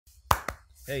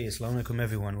Hey, Assalamu alaikum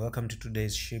everyone. Welcome to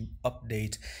today's SHIB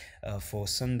update for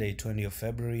Sunday, 20th of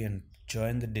February, and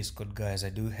join the Discord, guys. I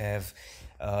do have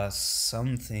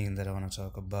something that I want to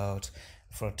talk about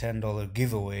for a $10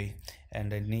 giveaway,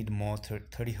 and I need more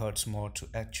 30 hertz more to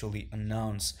actually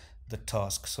announce the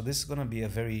task. So this is going to be a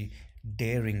very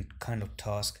daring kind of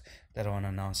task that I want to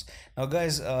announce. Now,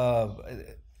 guys,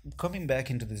 coming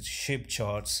back into the SHIB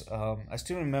charts, I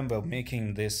still remember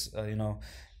making this,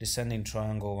 descending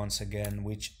triangle once again,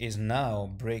 which is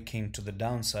now breaking to the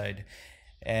downside.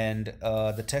 And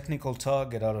the technical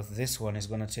target out of this one is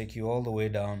going to take you all the way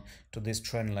down to this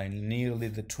trend line, nearly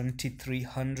the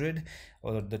 2300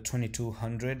 or the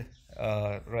 2200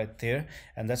 right there,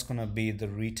 and that's going to be the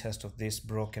retest of this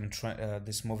broken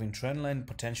this moving trend line,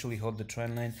 potentially hold the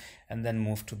trend line and then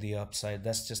move to the upside.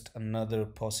 That's just another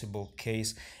possible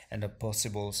case and a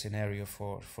possible scenario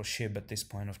for SHIB at this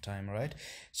point of time, right?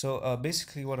 So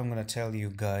basically what I'm going to tell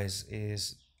you guys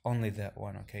is only that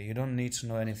one. Okay, you don't need to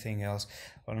know anything else.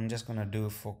 What I'm just gonna do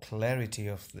for clarity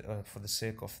for the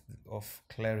sake of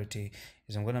clarity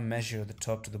is I'm gonna measure the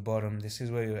top to the bottom. This is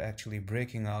where you're actually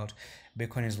breaking out.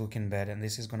 Bitcoin is looking bad, and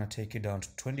this is gonna take you down to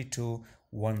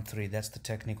 2213. That's the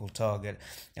technical target,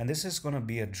 and this is gonna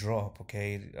be a drop.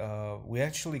 Okay, we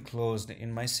actually closed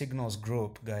in my signals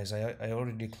group, guys. I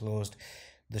already closed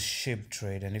the SHIB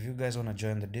trade, and if you guys want to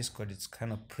join the Discord, it's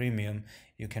kind of premium.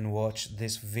 You can watch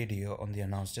this video on the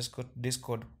announce. Just go to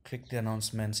Discord, click the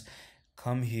announcements,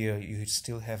 come here. You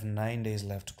still have 9 days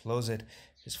left to close it.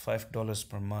 It's $5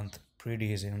 per month, pretty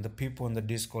easy. And the people in the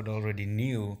Discord already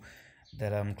knew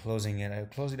that I'm closing it. I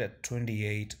closed it at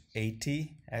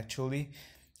 28.80 actually,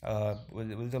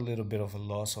 with a little bit of a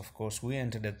loss. Of course, we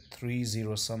entered at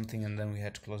 30 something, and then we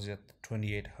had to close it at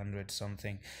 2800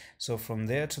 something. So from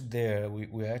there to there,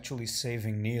 we're actually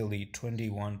saving nearly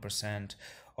 21%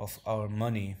 of our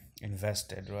money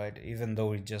invested, right? Even though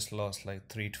we just lost like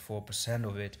 3 to 4%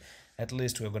 of it, at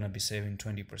least we're going to be saving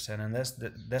 20%. And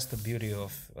that's the beauty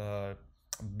of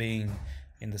being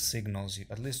in the signals.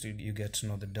 At least you get to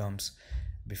know the dumps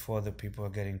before the people are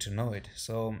getting to know it.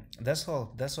 So that's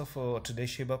all for today's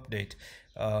SHIB update.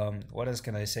 What else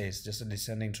can I say? It's just a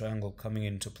descending triangle coming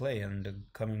into play and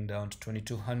coming down to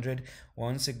 2200.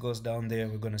 Once it goes down there,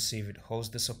 we're going to see if it holds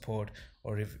the support,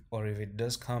 or if it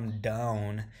does come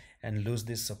down and lose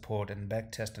this support and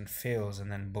backtest and fails,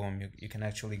 and then boom, you can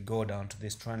actually go down to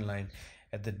this trend line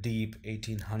at the deep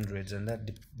 1800s, and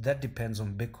that depends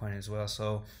on Bitcoin as well.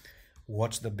 So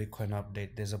watch the Bitcoin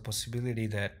update. There's a possibility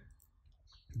that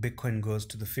Bitcoin goes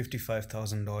to the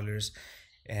 $55,000,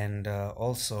 and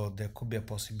also there could be a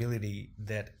possibility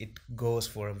that it goes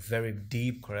for a very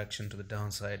deep correction to the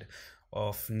downside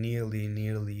of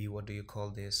nearly what do you call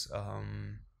this,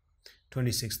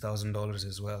 $26,000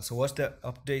 as well. So watch that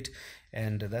update,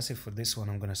 and that's it for this one.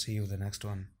 I'm gonna see you the next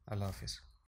one. Allah Hafiz.